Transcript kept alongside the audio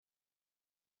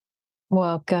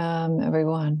Welcome,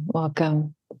 everyone.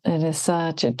 Welcome. It is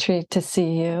such a treat to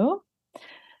see you.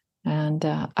 And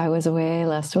I was away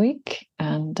last week,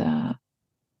 and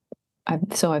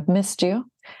I've missed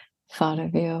you, thought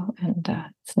of you, and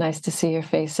it's nice to see your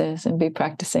faces and be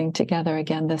practicing together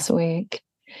again this week.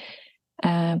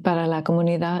 Para la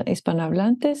comunidad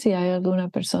hispanohablante, si hay alguna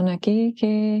persona aquí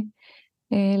que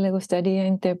le gustaría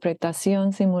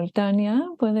interpretación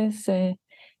simultánea, puedes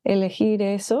elegir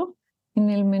eso. En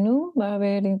el menú va a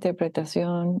haber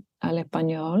interpretación al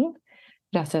español,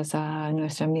 gracias a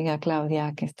nuestra amiga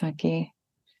Claudia que está aquí.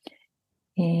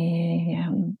 Y,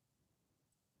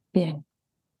 bien.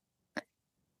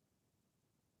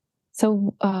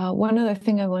 So one other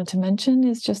thing I want to mention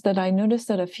is just that I noticed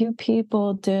that a few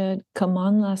people did come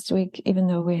on last week, even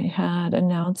though we had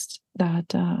announced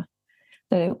that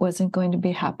it wasn't going to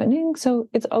be happening. So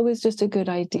it's always just a good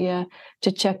idea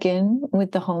to check in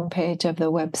with the homepage of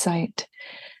the website.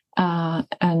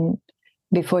 And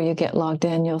before you get logged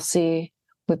in, you'll see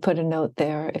we put a note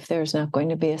there if there's not going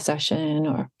to be a session,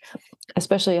 or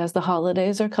especially as the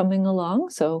holidays are coming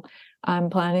along. So I'm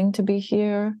planning to be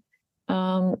here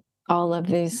all of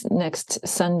these next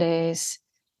Sundays,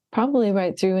 probably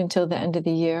right through until the end of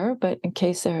the year. But in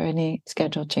case there are any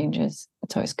schedule changes,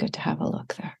 it's always good to have a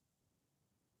look there.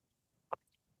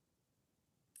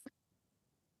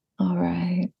 All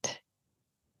right.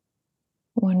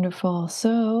 Wonderful.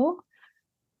 So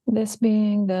this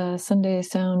being the Sunday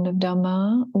Sound of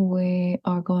Dhamma, we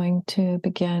are going to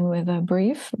begin with a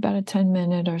brief, about a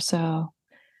 10-minute or so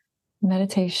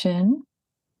meditation.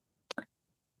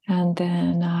 And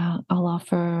then I'll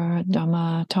offer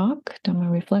Dhamma talk,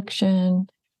 Dhamma reflection,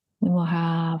 and we'll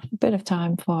have a bit of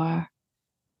time for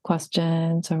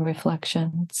questions or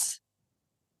reflections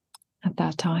at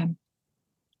that time,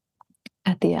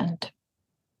 at the end.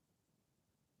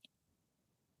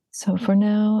 So for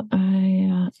now,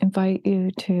 I invite you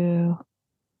to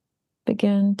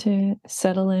begin to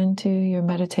settle into your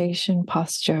meditation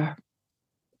posture.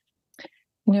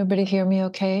 Can everybody hear me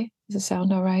okay? Does it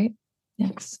sound all right?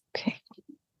 Yes, okay.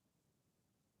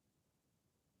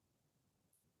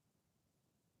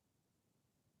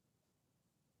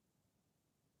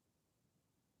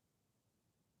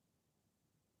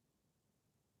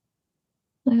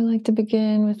 I like to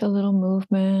begin with a little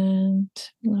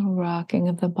movement, a little rocking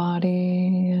of the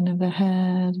body and of the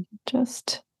head,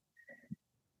 just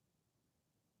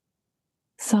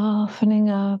softening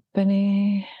up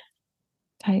any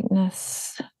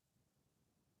tightness.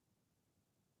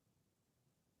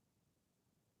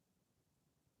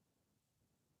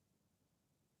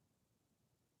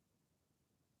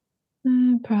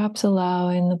 And perhaps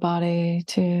allowing the body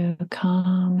to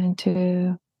come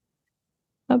into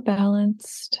a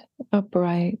balanced,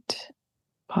 upright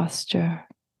posture.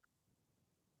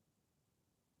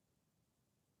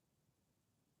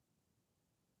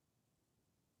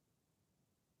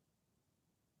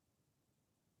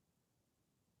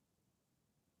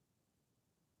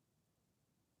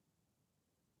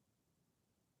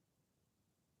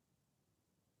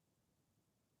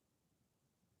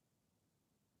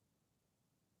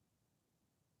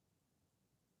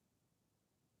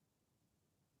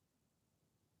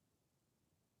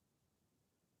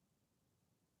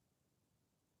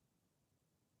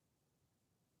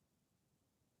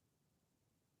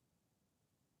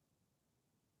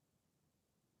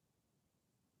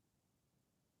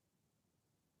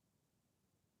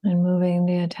 And moving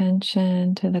the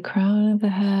attention to the crown of the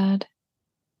head.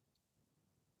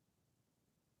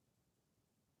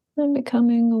 And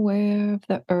becoming aware of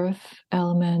the earth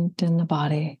element in the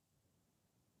body.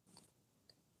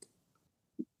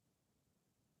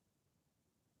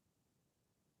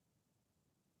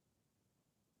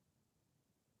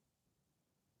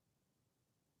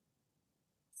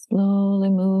 Slowly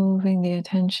moving the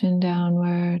attention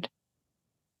downward.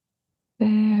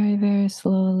 Very, very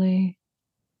slowly.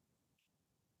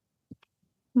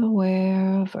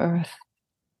 Aware of earth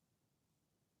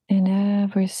in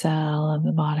every cell of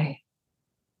the body.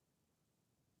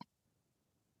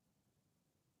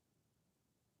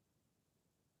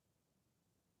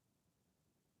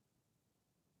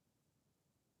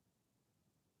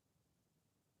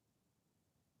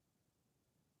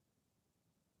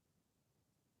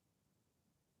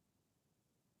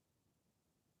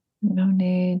 No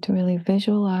need to really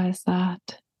visualize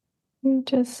that. You're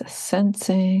just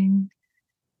sensing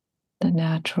the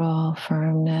natural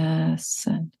firmness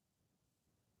and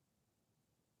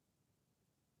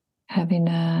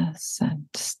heaviness and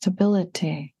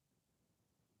stability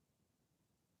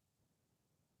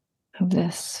of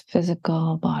this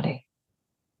physical body.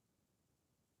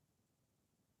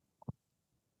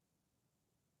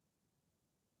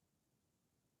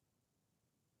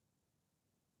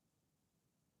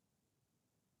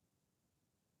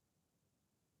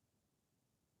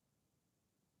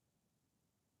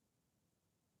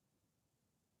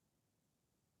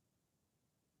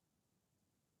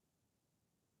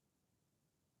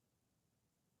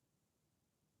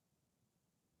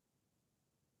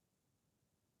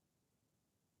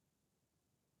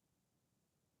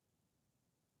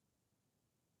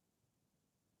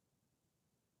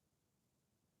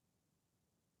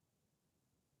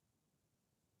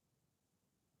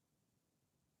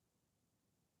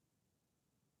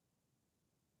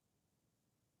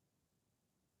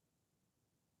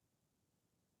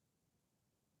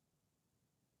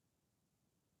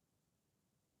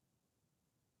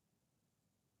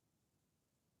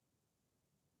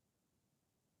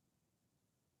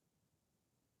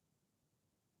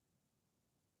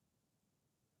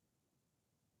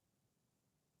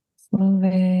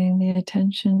 moving the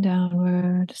attention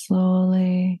downward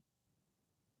slowly.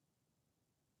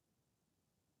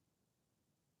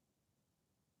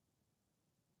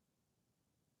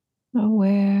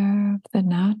 Aware of the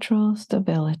natural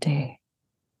stability.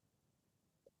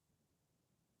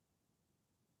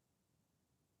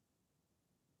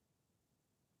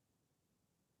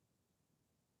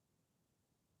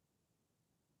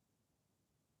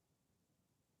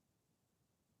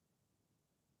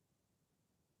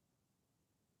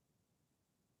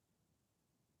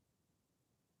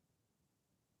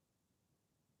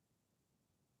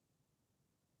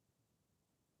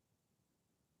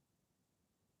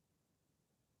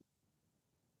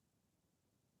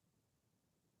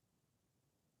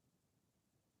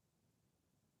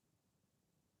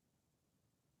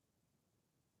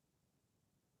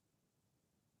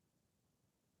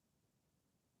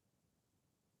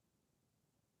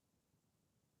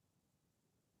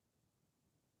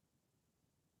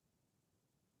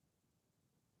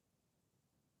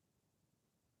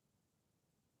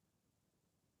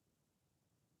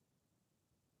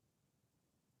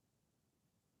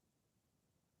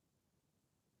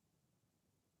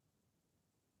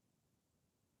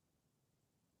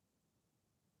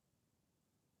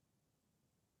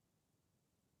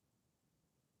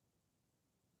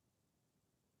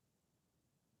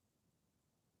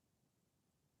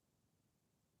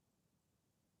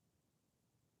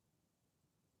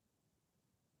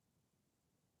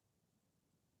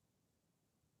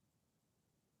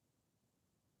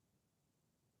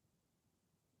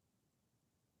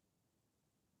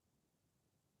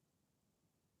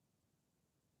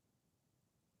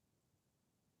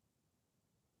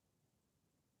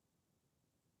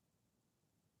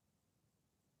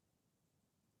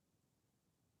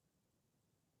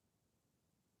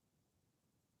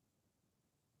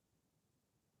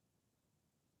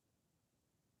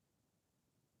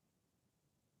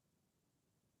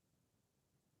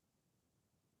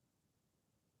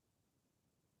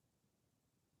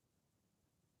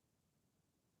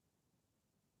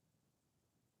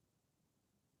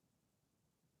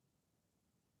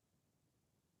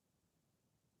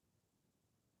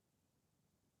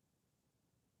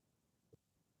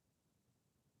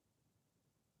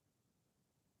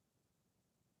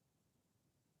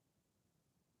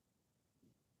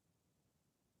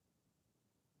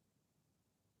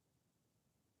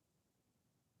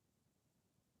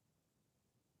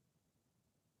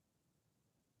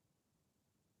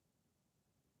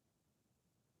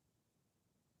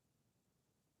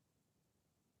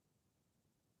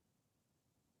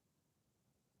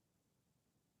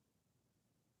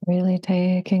 Really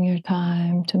taking your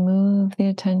time to move the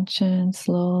attention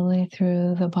slowly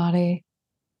through the body.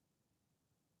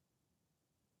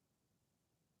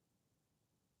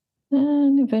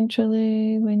 And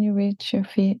eventually, when you reach your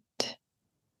feet,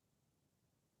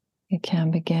 you can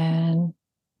begin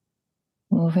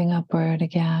moving upward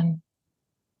again.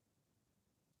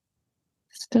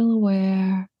 Still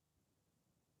aware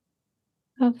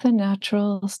of the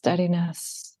natural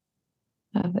steadiness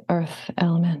of the earth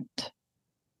element.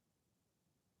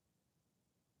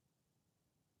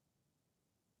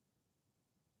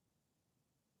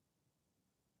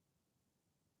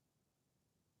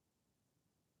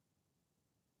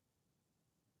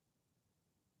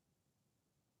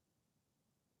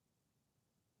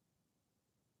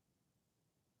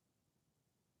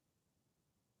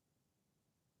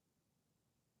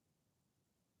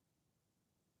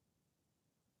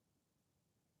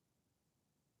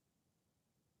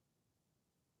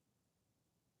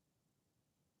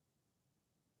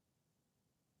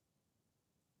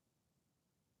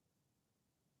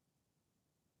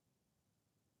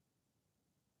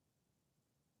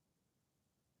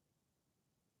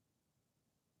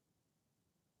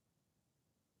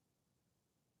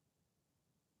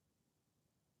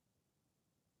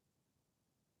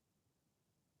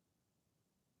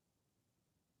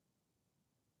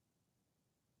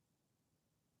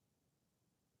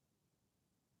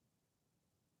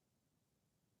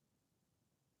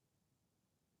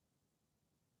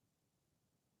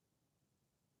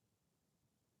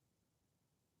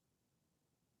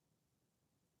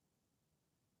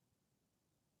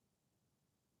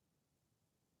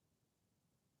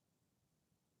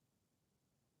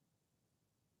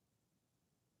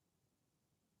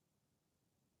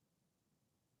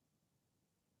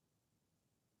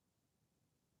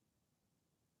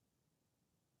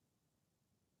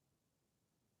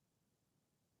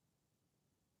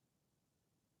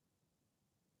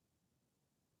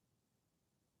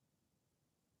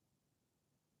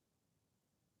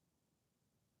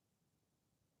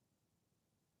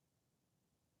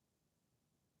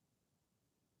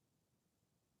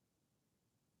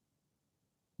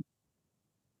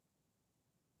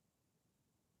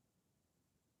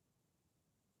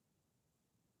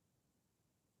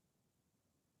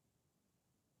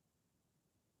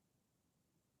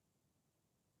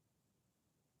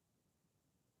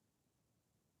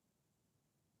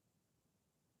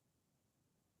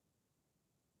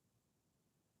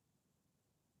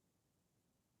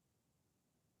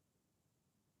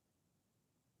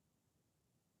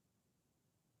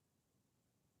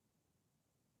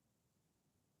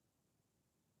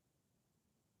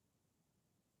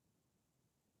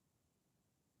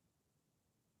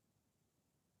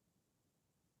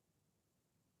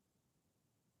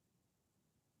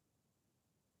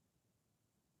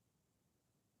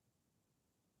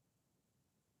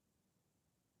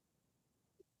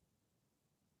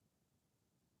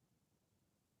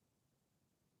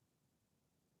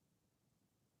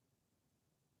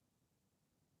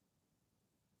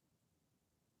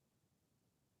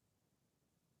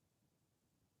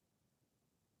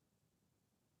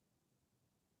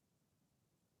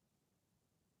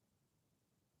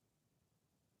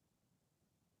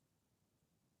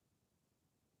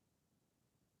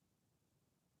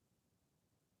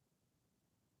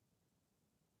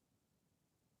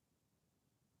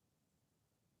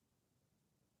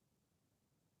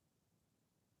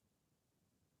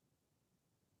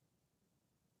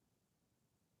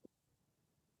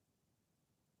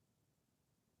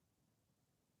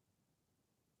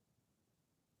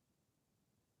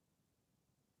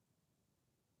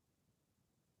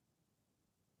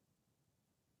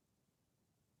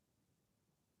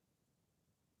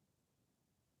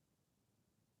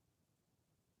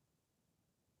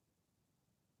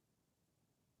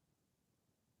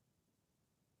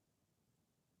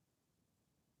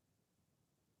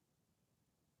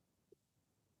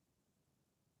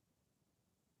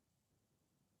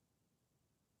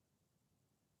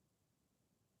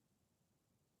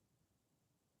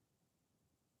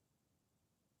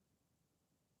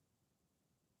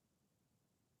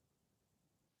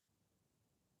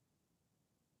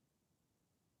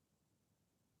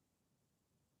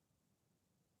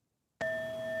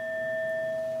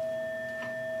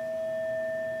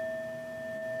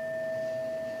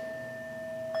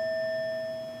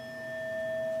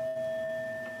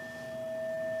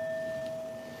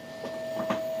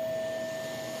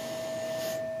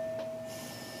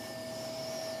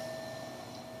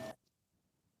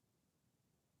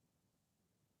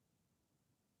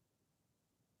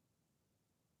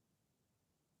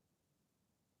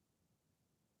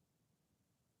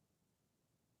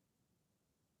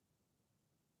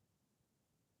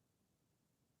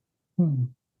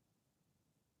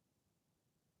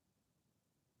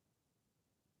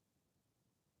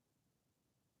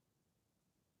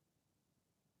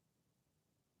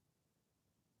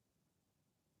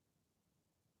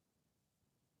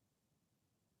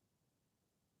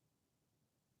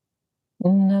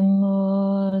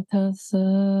 Namo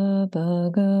tassa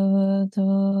bhagavato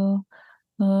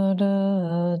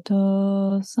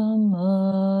arahato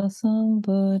samma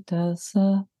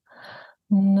sambuddhassa.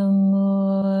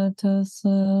 Namo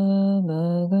tassa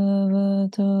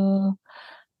bhagavato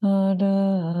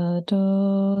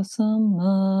arahato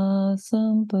samma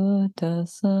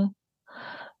sambuddhassa.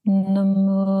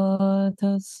 Namo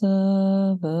tassa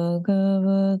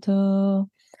bhagavato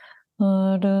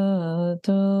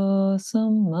arahato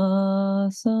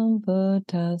samma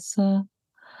sambuddhassa.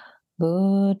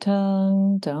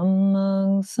 Buddhang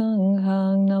dhammang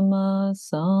sanghang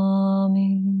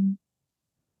namasami.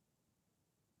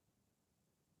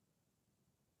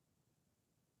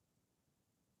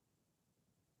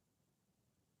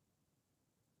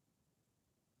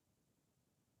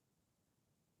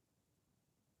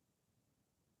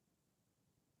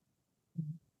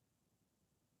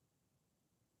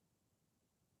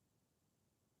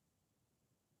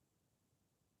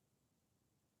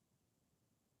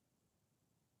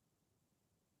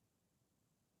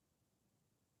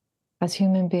 As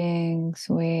human beings,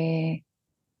 we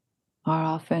are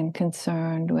often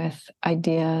concerned with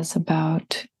ideas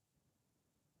about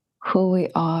who we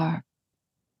are,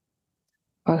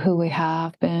 or who we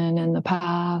have been in the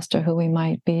past, or who we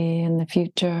might be in the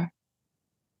future.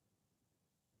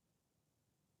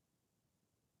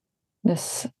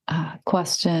 This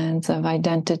questions of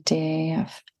identity,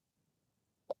 of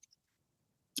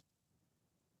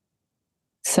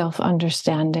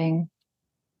self-understanding.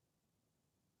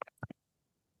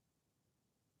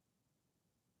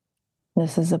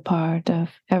 This is a part of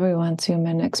everyone's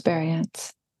human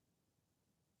experience.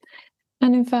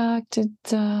 And in fact,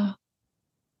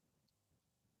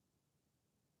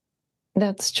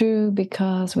 that's true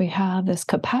because we have this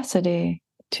capacity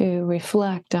to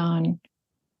reflect on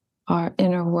our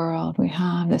inner world. We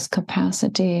have this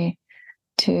capacity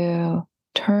to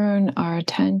turn our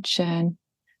attention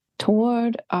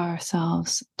toward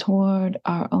ourselves, toward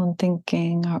our own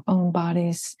thinking, our own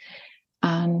bodies,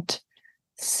 and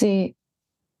see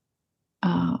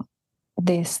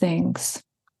these things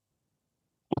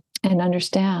and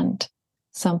understand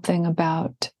something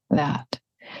about that,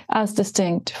 as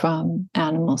distinct from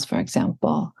animals, for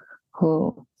example,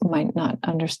 who might not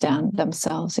understand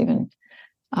themselves, even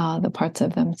the parts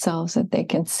of themselves that they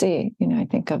can see. You know, I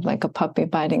think of like a puppy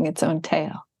biting its own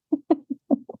tail.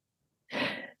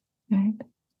 Right?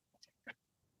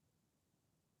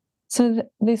 So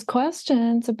these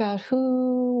questions about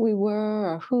who we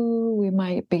were or who we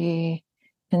might be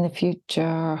in the future,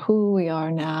 or who we are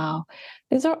now,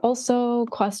 these are also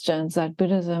questions that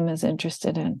Buddhism is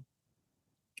interested in.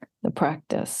 The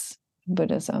practice of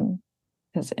Buddhism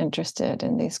is interested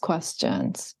in these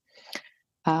questions.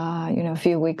 A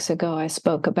few weeks ago, I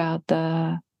spoke about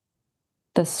the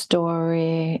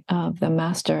story of the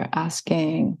master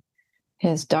asking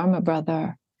his Dharma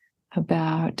brother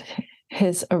about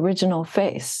his original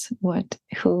face. What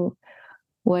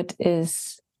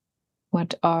is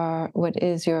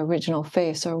your original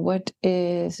face, or what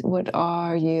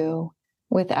are you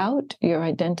without your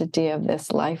identity of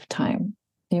this lifetime?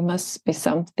 You must be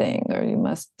something, or you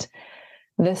must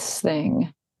this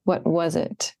thing. What was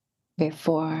it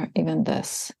before even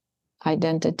this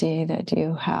identity that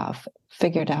you have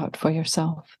figured out for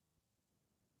yourself?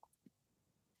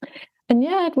 And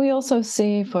yet we also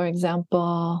see, for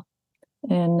example,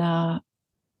 in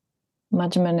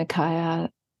Majjhima Nikaya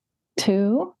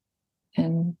 2,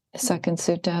 in the second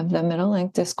sutta of the Middle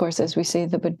Length Discourses, we see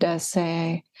the Buddha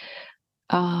say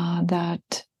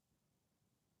that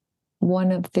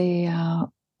one of the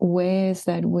ways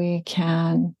that we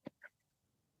can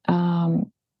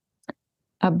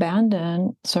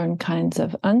abandon certain kinds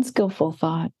of unskillful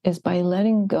thought is by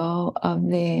letting go of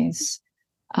these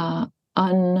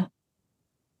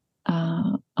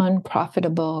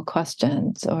unprofitable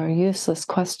questions or useless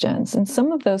questions. And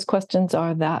some of those questions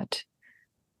are that,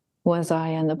 was I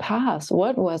in the past?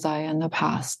 What was I in the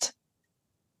past?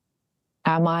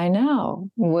 Am I now?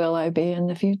 Will I be in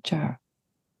the future?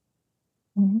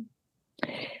 Mm-hmm.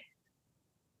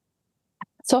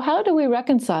 So how do we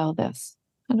reconcile this?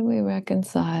 How do we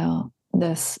reconcile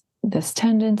this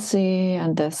tendency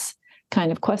and this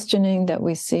kind of questioning that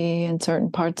we see in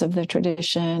certain parts of the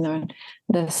tradition, or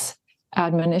this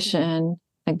admonition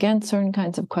against certain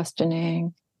kinds of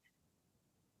questioning,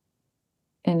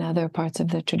 in other parts of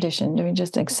the tradition? Do we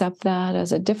just accept that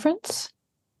as a difference?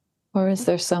 Or is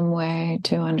there some way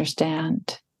to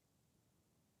understand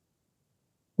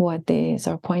what these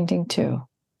are pointing to?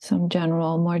 Some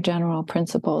more general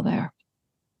principle there.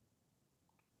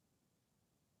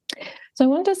 So I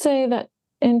want to say that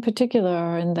in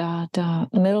particular in that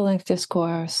middle-length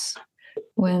discourse,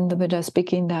 when the Buddha is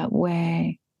speaking that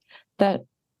way, that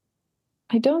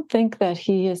I don't think that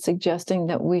he is suggesting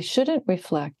that we shouldn't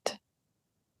reflect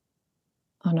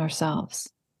on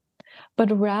ourselves,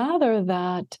 but rather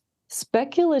that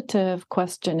speculative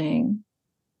questioning,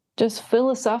 just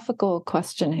philosophical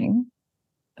questioning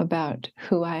about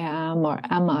who I am or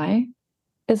am I,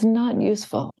 is not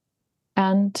useful.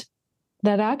 And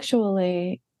that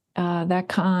actually that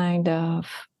kind of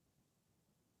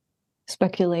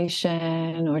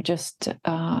speculation or just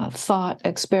thought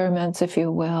experiments, if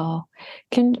you will,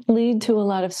 can lead to a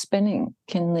lot of spinning,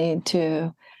 can lead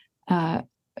to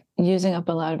using up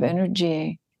a lot of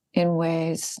energy in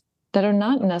ways that are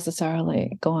not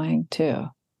necessarily going to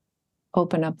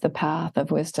open up the path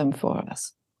of wisdom for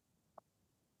us.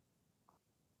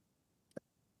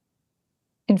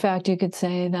 In fact, you could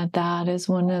say that that is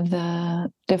one of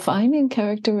the defining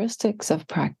characteristics of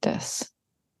practice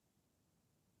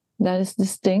that is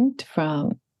distinct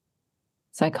from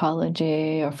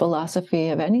psychology or philosophy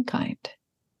of any kind.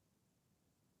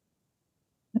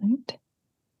 Right?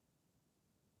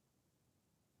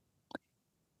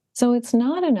 So it's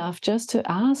not enough just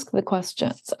to ask the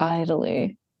questions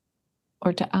idly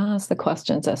or to ask the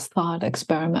questions as thought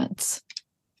experiments.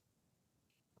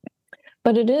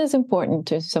 But it is important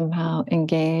to somehow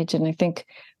engage, and I think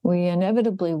we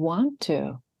inevitably want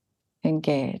to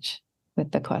engage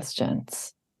with the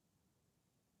questions.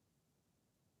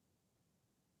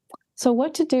 So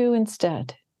what to do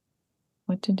instead?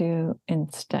 What to do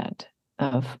instead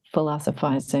of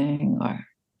philosophizing or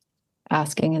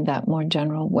asking in that more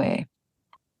general way?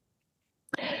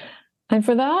 And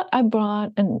for that, I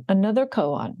brought another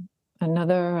koan,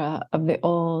 another of the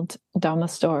old Dhamma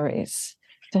stories,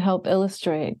 to help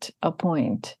illustrate a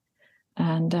point.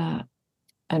 And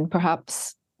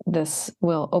perhaps this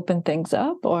will open things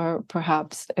up, or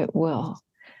perhaps it will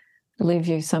leave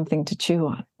you something to chew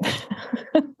on.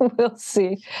 We'll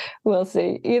see. We'll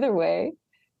see. Either way,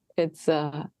 it's.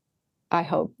 I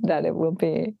hope that it will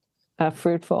be a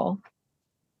fruitful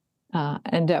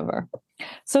endeavor.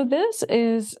 So this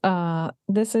is a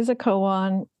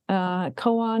koan.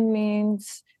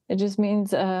 Koan just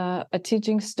means a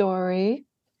teaching story.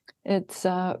 It's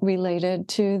related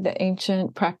to the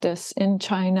ancient practice in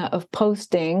China of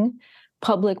posting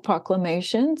public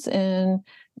proclamations on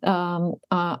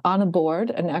a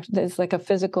board, and it's like a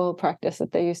physical practice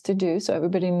that they used to do, so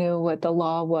everybody knew what the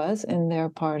law was in their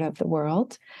part of the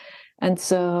world. And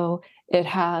so it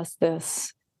has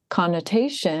this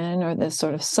connotation or this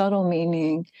sort of subtle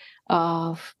meaning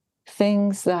of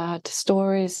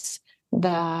stories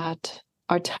that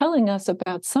are telling us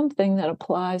about something that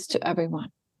applies to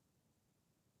everyone.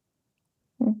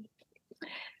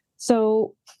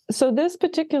 So this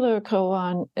particular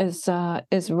koan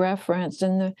is referenced,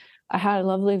 and I had a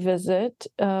lovely visit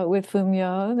with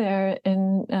Fumio there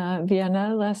in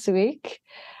Vienna last week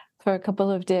for a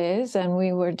couple of days, and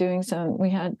we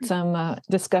had some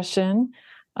discussion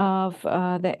of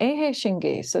the Eihei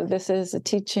Shingi. So this is a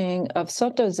teaching of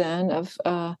Soto Zen, of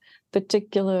a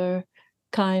particular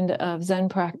kind of Zen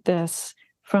practice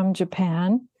from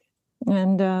Japan,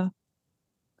 and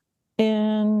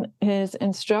in his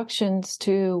instructions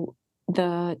to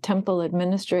the temple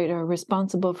administrator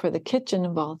responsible for the kitchen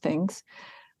of all things,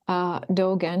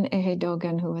 Eihei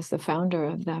Dogen, who was the founder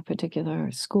of that particular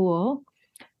school,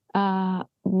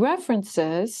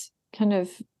 references, kind of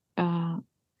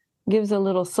gives a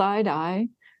little side eye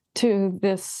to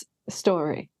this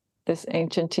story, this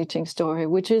ancient teaching story,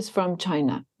 which is from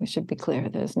China. We should be clear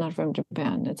that it's not from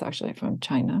Japan, it's actually from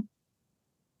China.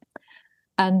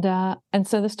 And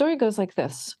so the story goes like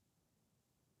this.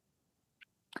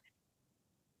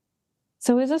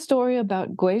 So it's a story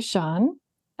about Guishan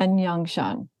and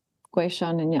Yangshan.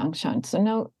 Guishan and Yangshan. So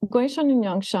now Guishan and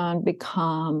Yangshan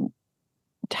become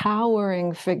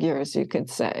towering figures, you could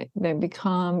say. They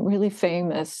become really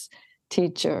famous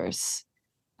teachers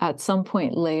at some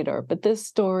point later. But this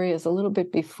story is a little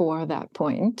bit before that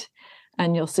point,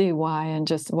 and you'll see why, and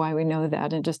just why we know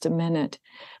that in just a minute.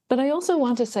 But I also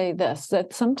want to say this,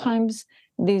 that sometimes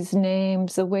these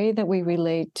names, the way that we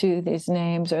relate to these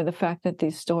names, or the fact that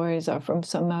these stories are from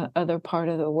some other part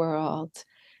of the world,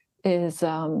 is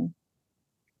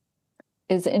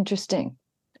interesting.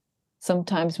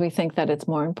 Sometimes we think that it's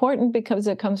more important because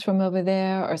it comes from over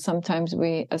there, or sometimes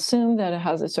we assume that it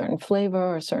has a certain flavor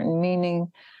or a certain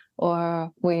meaning,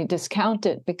 or we discount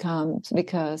it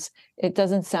because it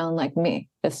doesn't sound like me.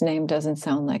 This name doesn't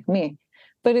sound like me.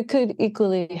 But it could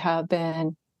equally have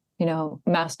been,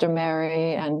 Master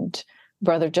Mary and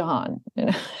Brother John.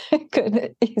 It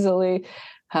could easily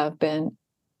have been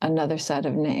another set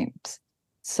of names.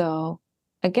 So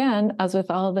again, as with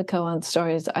all of the koan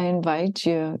stories, I invite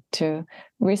you to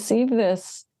receive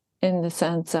this in the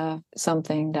sense of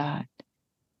something that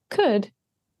could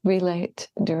relate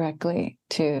directly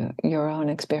to your own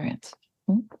experience.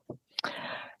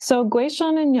 So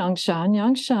Guishan and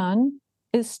Yangshan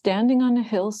is standing on a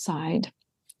hillside,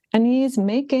 and he's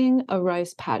making a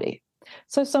rice paddy.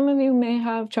 So some of you may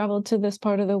have traveled to this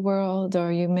part of the world,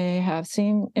 or you may have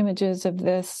seen images of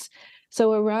this.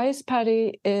 So a rice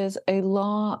paddy is a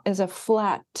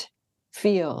flat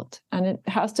field, and it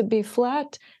has to be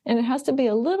flat, and it has to be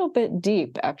a little bit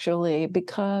deep, actually,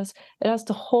 because it has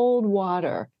to hold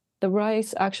water. The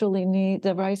rice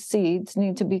seeds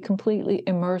need to be completely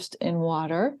immersed in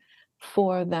water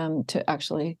for them to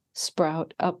actually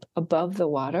sprout up above the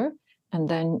water. And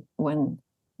then when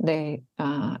they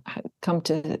come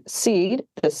to seed,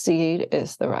 the seed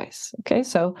is the rice. Okay,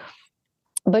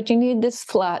 but you need this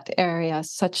flat area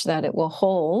such that it will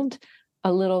hold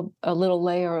a little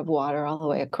layer of water all the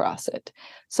way across it.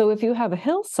 So if you have a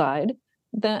hillside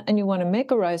and you want to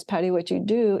make a rice paddy, what you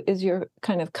do is you're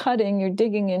kind of you're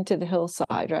digging into the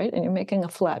hillside, right? And you're making a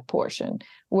flat portion.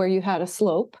 Where you had a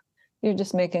slope, you're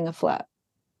just making a flat.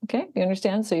 Okay, you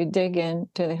understand? So you dig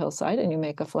into the hillside and you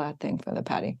make a flat thing for the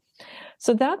paddy.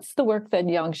 So that's the work that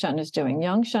Yangshan is doing.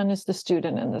 Yangshan is the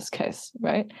student in this case,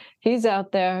 right? He's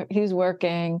out there, he's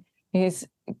working, he's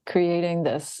creating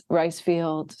this rice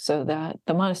field so that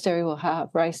the monastery will have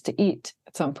rice to eat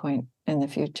at some point in the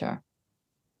future.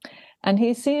 And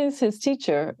he sees his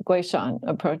teacher, Guishan,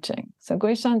 approaching. So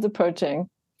Guishan's approaching.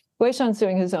 Guishan's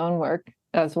doing his own work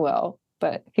as well,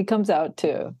 but he comes out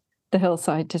to the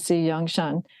hillside to see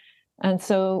Yangshan. And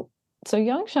so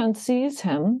Yangshan sees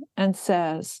him and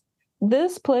says,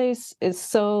 "This place is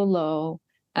so low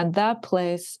and that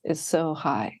place is so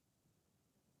high."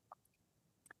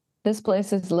 This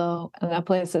place is low and that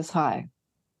place is high.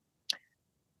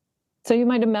 So you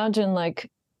might imagine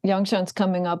like Yangshan's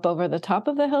coming up over the top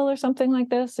of the hill or something like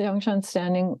this. Yangshan's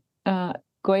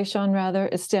Guishan rather,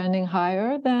 is standing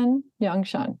higher than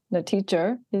Yangshan, the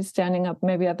teacher. He's standing up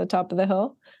maybe at the top of the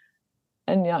hill,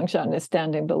 and Yangshan is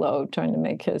standing below trying to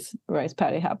make his rice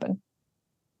paddy happen.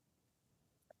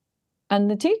 And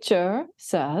the teacher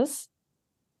says,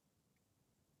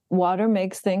 "Water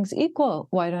makes things equal.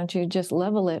 Why don't you just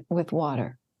level it with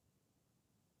water?"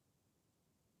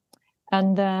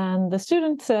 And then the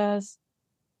student says,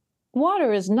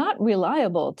 "Water is not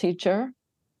reliable, teacher."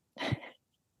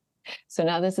 So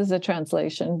now this is a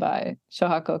translation by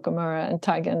Shohaku Okamura and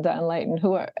Taigen Dan Leighton,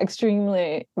 who are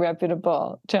extremely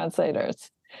reputable translators.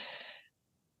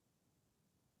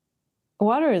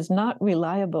 "Water is not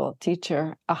reliable,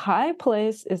 teacher. A high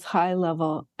place is high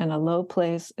level and a low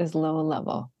place is low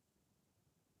level."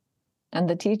 And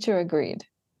the teacher agreed.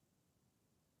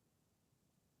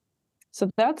 So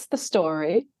that's the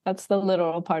story. That's the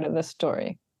literal part of the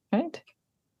story, right?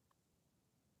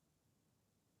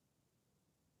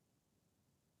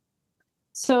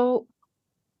 So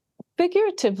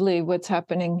figuratively, what's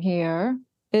happening here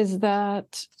is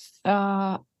that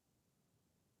the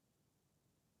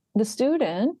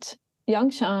student,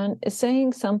 Yangshan, is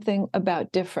saying something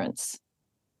about difference.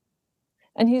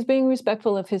 And he's being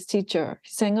respectful of his teacher.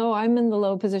 He's saying, "Oh, I'm in the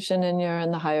low position and you're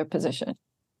in the higher position."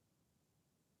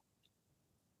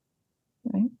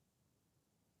 Right?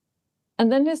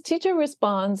 And then his teacher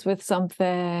responds with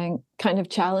something kind of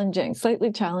challenging,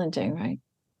 slightly challenging, right?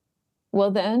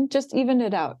 "Well, then just even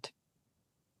it out.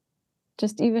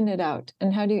 Just even it out."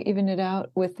 And how do you even it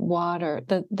out? With water.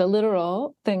 The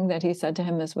literal thing that he said to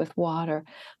him is with water.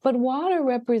 But water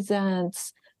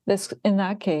represents this, in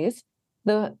that case,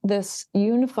 this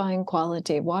unifying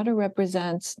quality. Water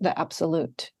represents the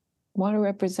absolute. Water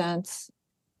represents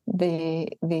the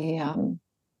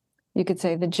you could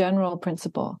say the general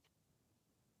principle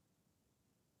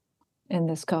in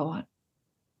this koan.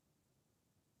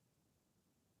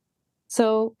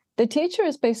 So the teacher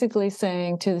is basically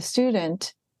saying to the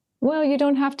student, well, you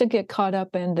don't have to get caught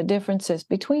up in the differences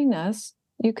between us.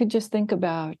 You could just think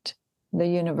about the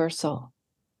universal,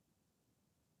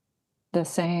 the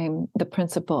same, the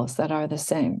principles that are the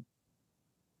same.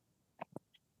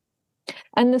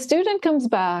 And the student comes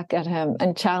back at him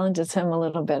and challenges him a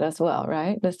little bit as well,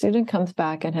 right? The student comes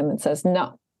back at him and says,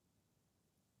 "No.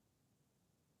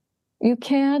 You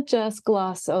can't just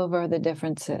gloss over the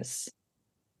differences.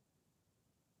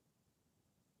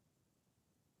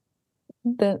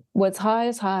 That what's high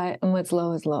is high and what's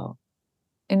low is low.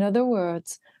 In other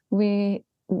words, we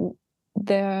need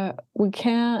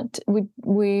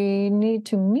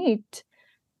to meet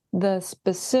the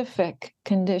specific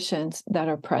conditions that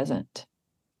are present,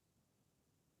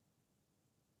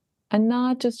 and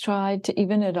not just try to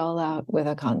even it all out with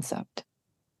a concept.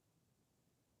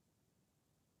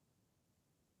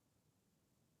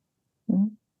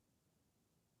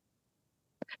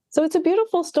 So it's a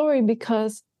beautiful story,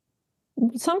 because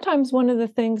sometimes one of the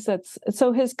things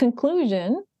so his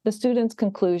conclusion, the student's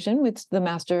conclusion, which the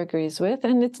master agrees with,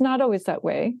 and it's not always that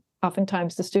way.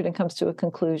 Oftentimes the student comes to a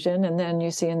conclusion, and then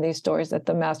you see in these stories that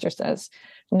the master says,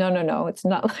 no, it's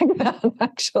not like that,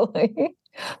 actually.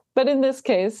 But in this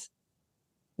case,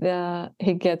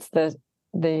 he gets the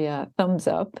thumbs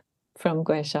up from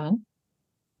Guishan.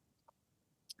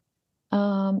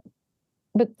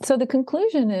 But so the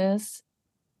conclusion is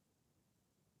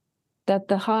that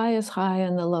the high is high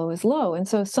and the low is low. And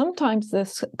so sometimes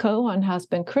this koan has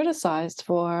been criticized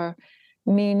for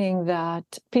meaning that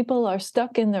people are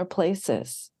stuck in their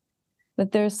places,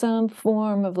 that there's some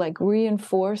form of like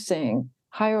reinforcing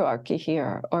hierarchy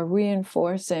here, or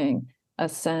reinforcing a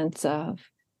sense of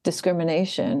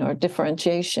discrimination or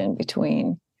differentiation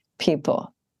between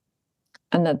people,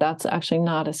 and that's actually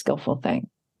not a skillful thing.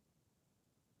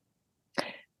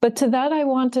 But to that, I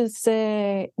want to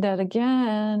say that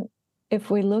again, if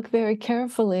we look very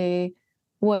carefully,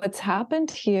 what's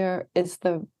happened here is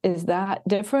that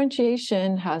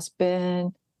differentiation has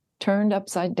been turned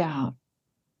upside down,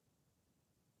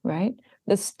 right?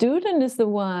 The student is the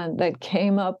one that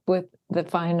came up with the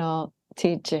final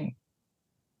teaching,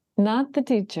 not the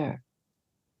teacher.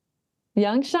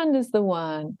 Yangshan is the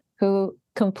one who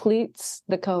completes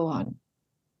the koan.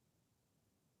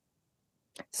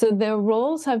 So their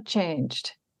roles have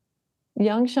changed.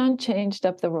 Yangshan changed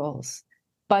up the roles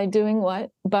by doing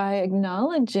what? By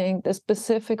acknowledging the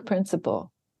specific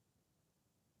principle.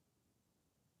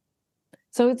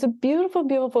 So it's a beautiful,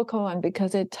 beautiful koan,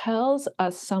 because it tells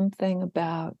us something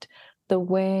about the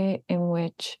way in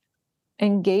which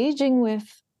engaging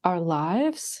with our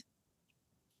lives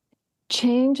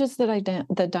changes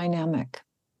the dynamic.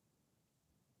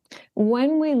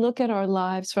 When we look at our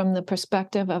lives from the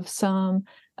perspective of some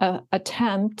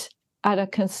attempt at a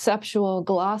conceptual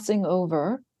glossing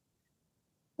over,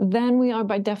 then we are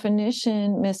by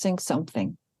definition missing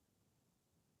something.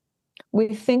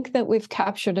 We think that we've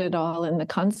captured it all in the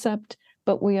concept,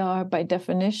 but we are by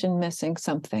definition missing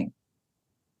something,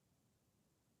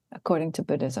 according to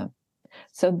Buddhism.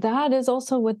 So that is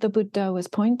also what the Buddha was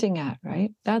pointing at,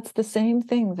 right? That's the same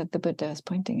thing that the Buddha is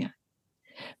pointing at.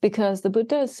 Because the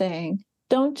Buddha is saying,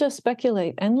 don't just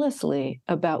speculate endlessly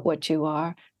about what you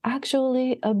are,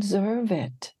 actually observe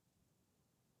it.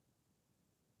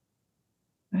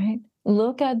 Right?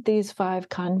 Look at these 5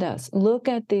 khandhas, look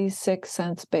at these 6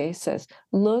 sense bases,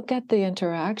 look at the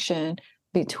interaction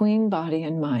between body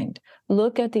and mind,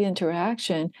 look at the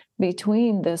interaction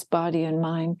between this body and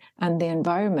mind and the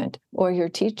environment or your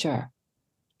teacher.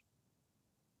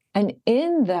 And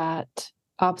in that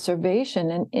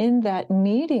observation and in that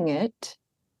meeting it,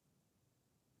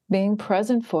 being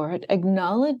present for it,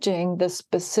 acknowledging the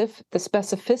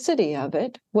specificity of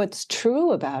it, what's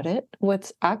true about it,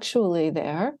 what's actually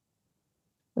there,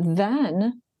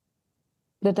 then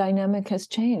the dynamic has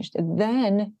changed.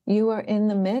 Then you are in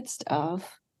the midst of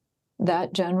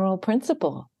that general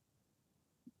principle.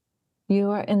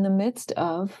 You are in the midst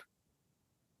of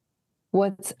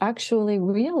what's actually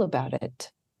real about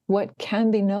it, what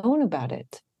can be known about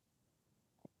it.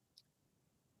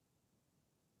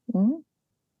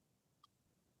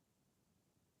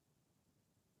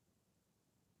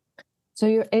 So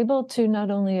you're able to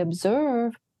not only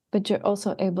observe, but you're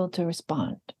also able to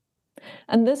respond.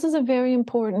 And this is a very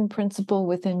important principle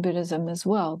within Buddhism as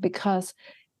well, because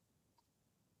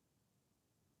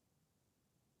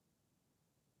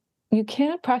you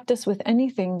can't practice with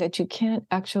anything that you can't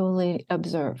actually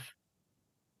observe.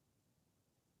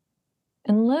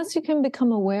 Unless you can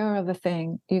become aware of a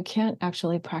thing, you can't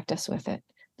actually practice with it.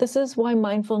 This is why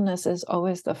mindfulness is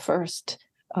always the first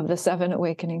of the 7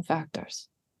 awakening factors.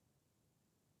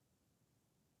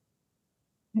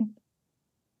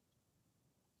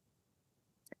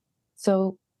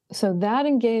 So that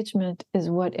engagement is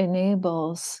what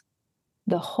enables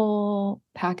the whole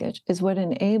package, is what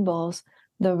enables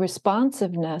the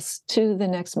responsiveness to the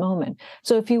next moment.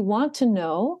 So if you want to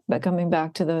know, but coming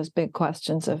back to those big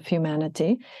questions of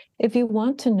humanity, if you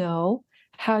want to know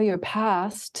how your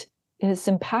past has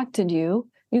impacted you,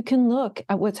 you can look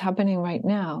at what's happening right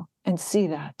now and see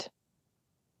that.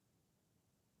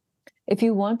 If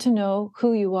you want to know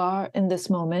who you are in this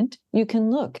moment, you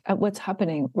can look at what's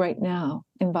happening right now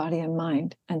in body and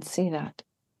mind and see that.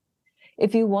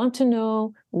 If you want to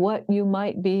know what you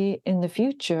might be in the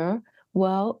future,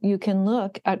 well, you can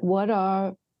look at what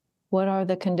are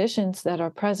the conditions that are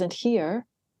present here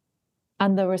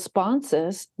and the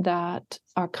responses that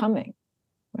are coming,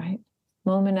 right?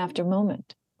 Moment after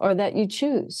moment, or that you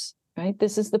choose, right?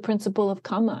 This is the principle of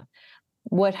karma.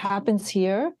 What happens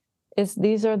here is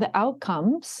these are the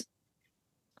outcomes,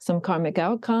 some karmic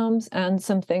outcomes and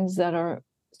some things that are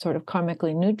sort of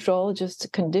karmically neutral, just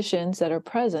conditions that are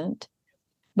present.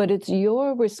 But it's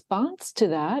your response to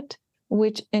that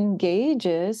which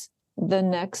engages the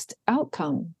next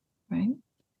outcome, right?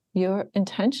 Your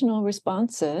intentional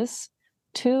responses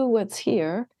to what's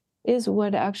here is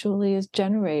what actually is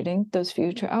generating those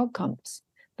future outcomes.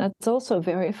 That's also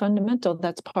very fundamental.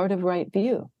 That's part of right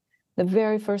view, the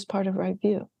very first part of right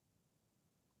view.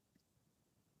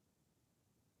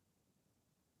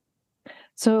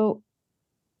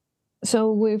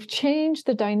 So we've changed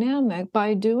the dynamic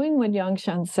by doing what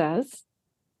Yangshan says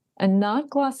and not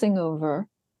glossing over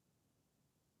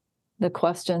the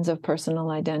questions of personal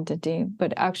identity,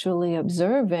 but actually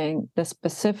observing the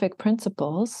specific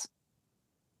principles.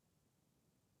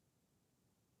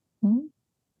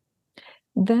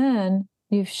 Then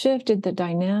you've shifted the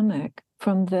dynamic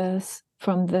from this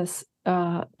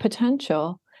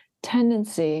potential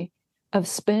tendency of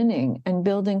spinning and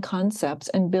building concepts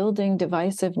and building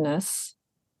divisiveness,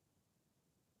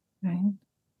 right,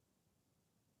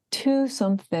 to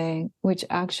something which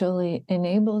actually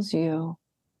enables you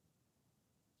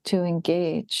to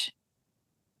engage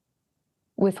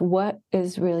with what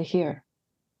is really here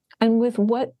and with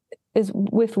what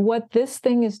this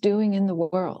thing is doing in the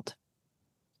world.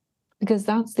 Because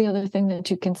that's the other thing that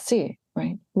you can see,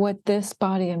 right? What this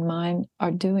body and mind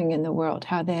are doing in the world,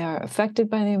 how they are affected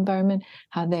by the environment,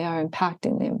 how they are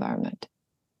impacting the environment.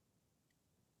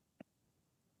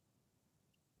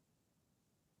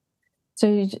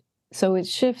 So it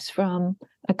shifts from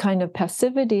a kind of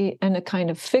passivity and a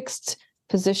kind of fixed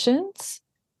positions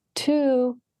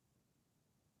to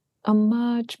a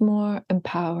much more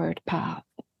empowered path.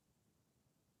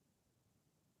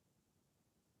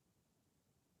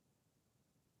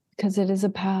 Because it is a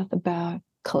path about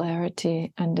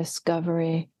clarity and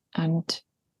discovery and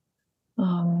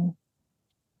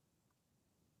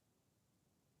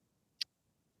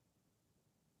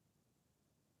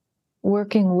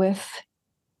working with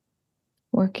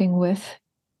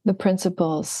the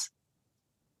principles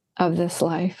of this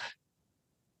life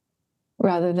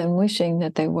rather than wishing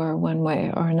that they were one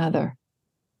way or another.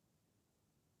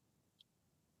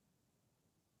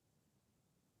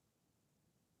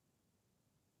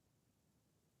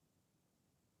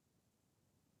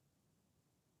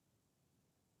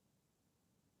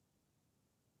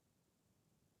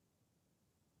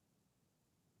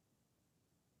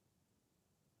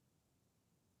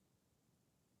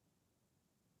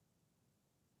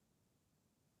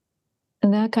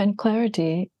 And that kind of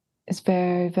clarity is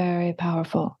very, very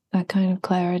powerful. That kind of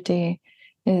clarity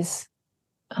is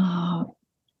it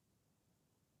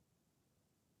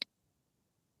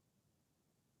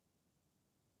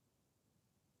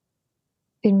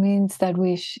means that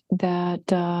we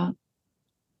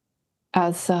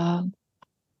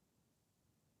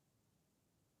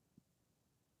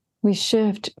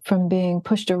shift from being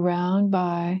pushed around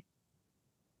by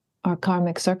our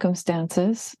karmic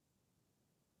circumstances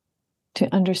to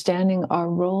understanding our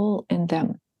role in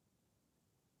them.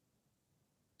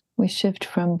 We shift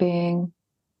from being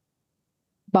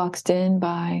boxed in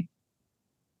by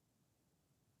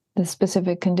the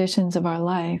specific conditions of our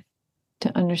life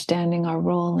to understanding our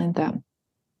role in them.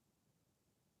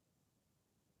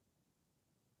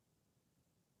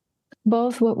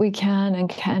 Both what we can and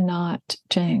cannot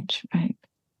change, right?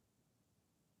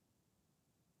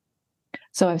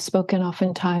 So I've spoken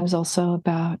oftentimes also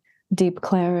about deep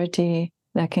clarity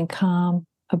that can come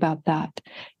about that.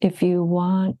 If you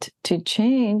want to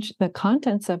change the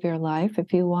contents of your life,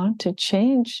 if you want to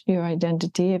change your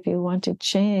identity, if you want to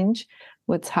change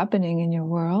what's happening in your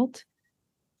world,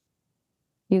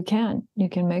 you can. You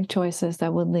can make choices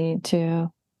that would lead to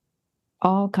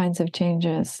all kinds of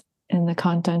changes in the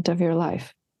content of your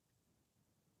life.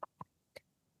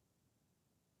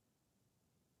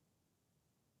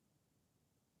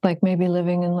 Like maybe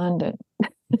living in London.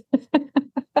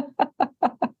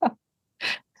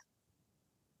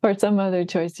 Or some other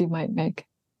choice you might make.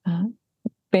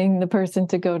 Being the person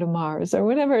to go to Mars or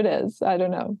whatever it is. I don't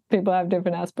know. People have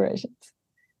different aspirations.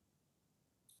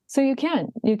 So you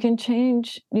can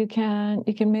change, you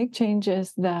can make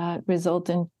changes that result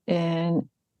in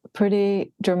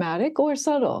pretty dramatic or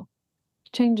subtle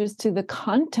changes to the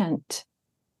content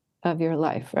of your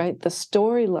life, right? The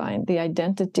storyline, the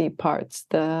identity parts,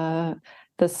 the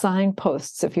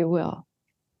signposts, if you will.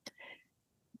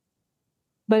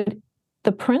 But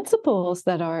the principles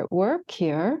that are at work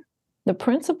here, the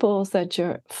principles that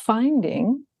you're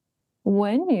finding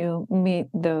when you meet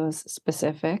those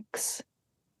specifics,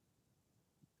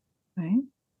 right?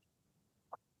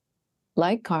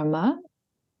 Like karma,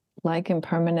 like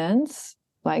impermanence,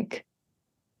 like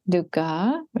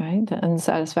dukkha, right? The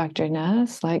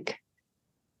unsatisfactoriness, like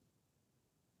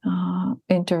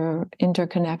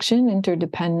interconnection,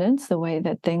 interdependence, the way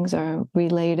that things are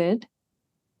related.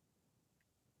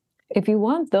 If you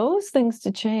want those things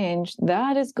to change,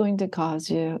 that is going to cause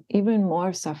you even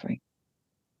more suffering.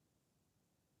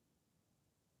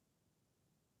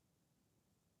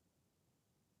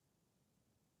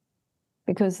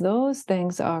 Because those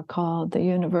things are called the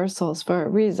universals for a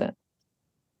reason.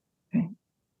 Right?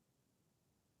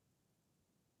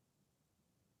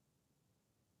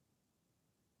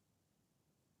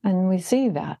 And we see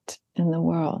that in the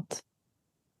world.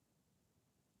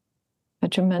 A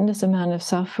tremendous amount of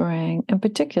suffering, in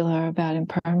particular about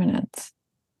impermanence.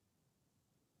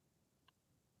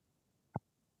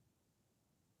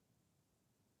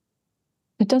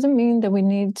 It doesn't mean that we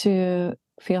need to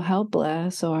feel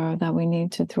helpless or that we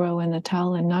need to throw in the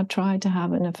towel and not try to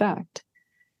have an effect.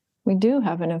 We do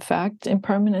have an effect.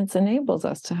 Impermanence enables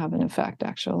us to have an effect,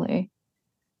 actually.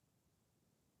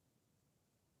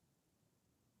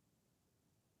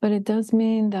 But it does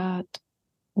mean that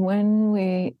when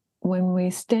we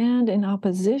stand in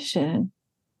opposition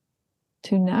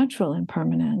to natural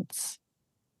impermanence,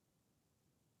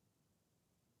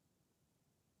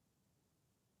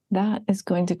 that is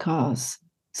going to cause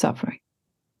suffering.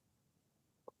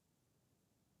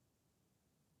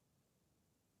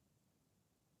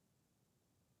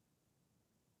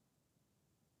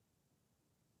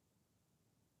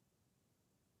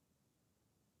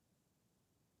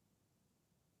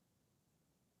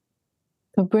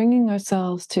 So bringing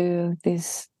ourselves to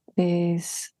these the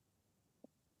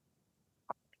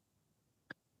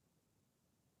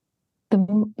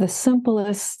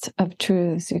simplest of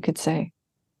truths, you could say.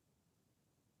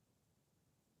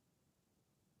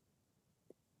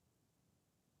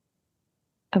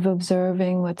 Of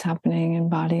observing what's happening in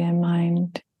body and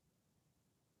mind.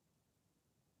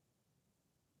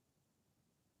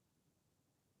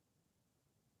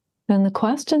 Then the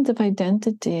questions of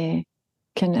identity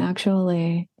can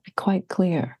actually be quite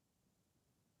clear.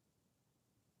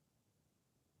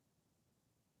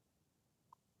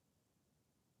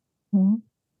 Hmm?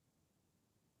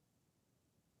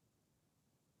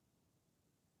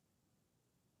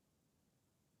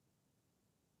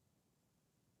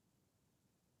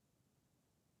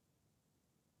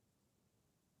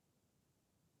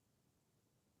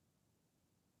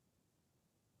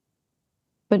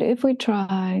 But if we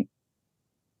try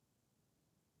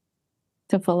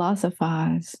to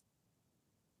philosophize,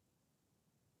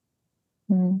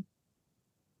 if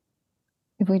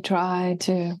we try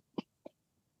to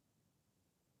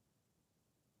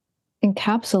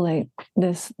encapsulate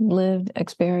this lived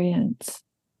experience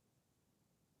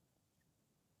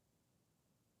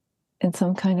in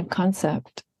some kind of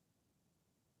concept,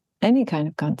 any kind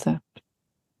of concept,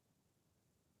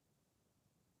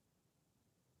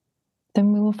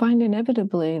 then we will find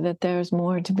inevitably that there's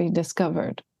more to be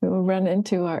discovered. We will run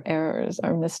into our errors,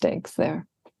 our mistakes there.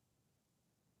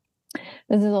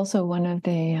 This is also one of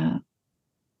the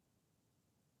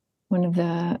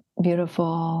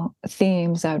beautiful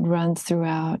themes that runs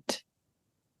throughout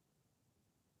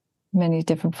many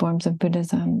different forms of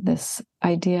Buddhism. This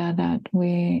idea that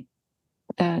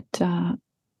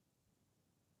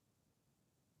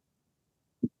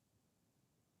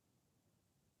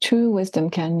true wisdom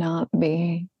cannot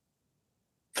be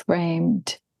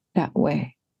framed that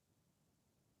way.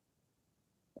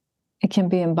 It can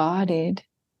be embodied.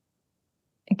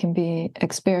 It can be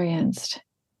experienced.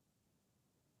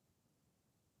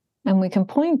 And we can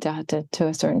point at it to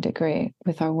a certain degree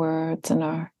with our words and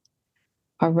our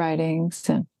writings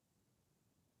and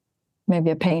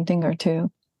maybe a painting or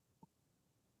two.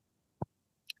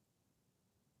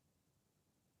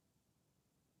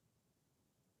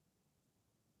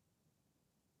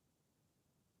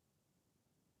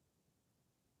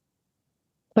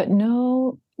 But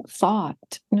no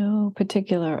thought, no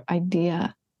particular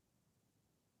idea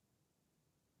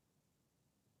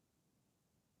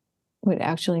would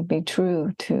actually be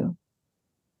true to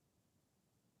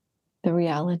the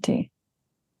reality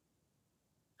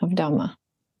of Dhamma.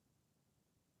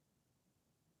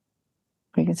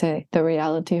 We can say the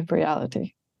reality of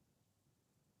reality.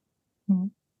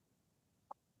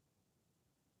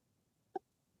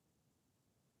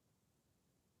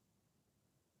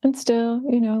 And still,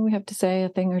 we have to say a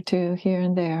thing or two here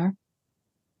and there.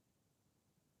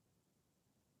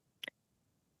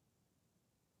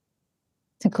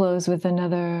 To close with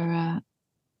another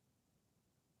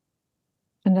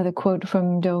quote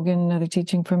from Dogen, another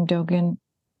teaching from Dogen.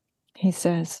 He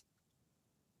says,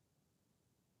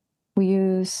 we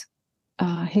use,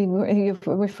 he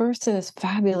refers to this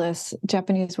fabulous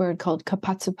Japanese word called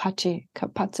kapatsupachi.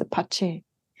 Kapatsupachi.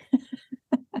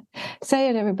 Say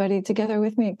it, everybody, together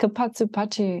with me.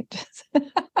 Kapatsupachi.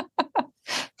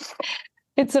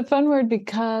 It's a fun word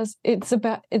because it's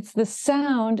the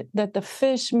sound that the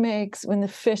fish makes when the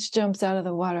fish jumps out of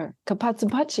the water.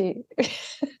 Kapatsupachi.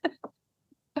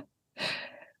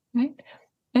 Right?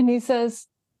 And he says,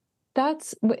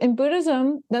 that's in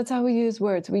Buddhism, that's how we use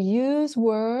words. We use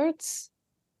words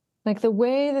like the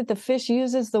way that the fish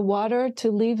uses the water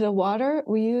to leave the water.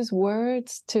 We use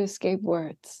words to escape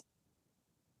words.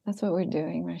 That's what we're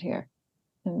doing right here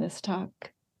in this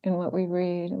talk, in what we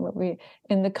read, and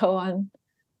in the koan.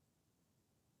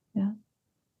 Yeah.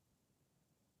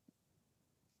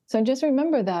 So just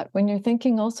remember that when you're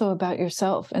thinking also about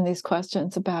yourself and these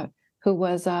questions about who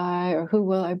was I, or who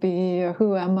will I be, or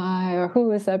who am I, or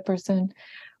who is that person,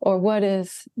 or what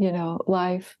is,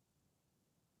 life.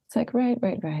 It's like, right.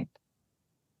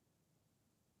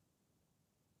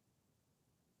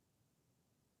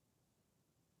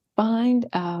 Find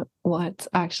out what's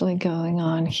actually going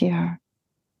on here.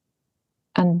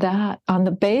 And that, on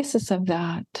the basis of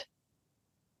that,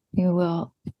 you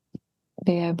will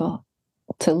be able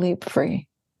to leap free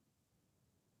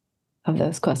of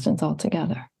those questions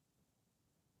altogether.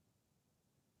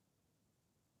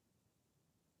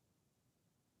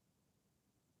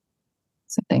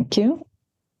 So thank you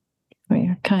for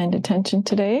your kind attention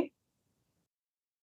today.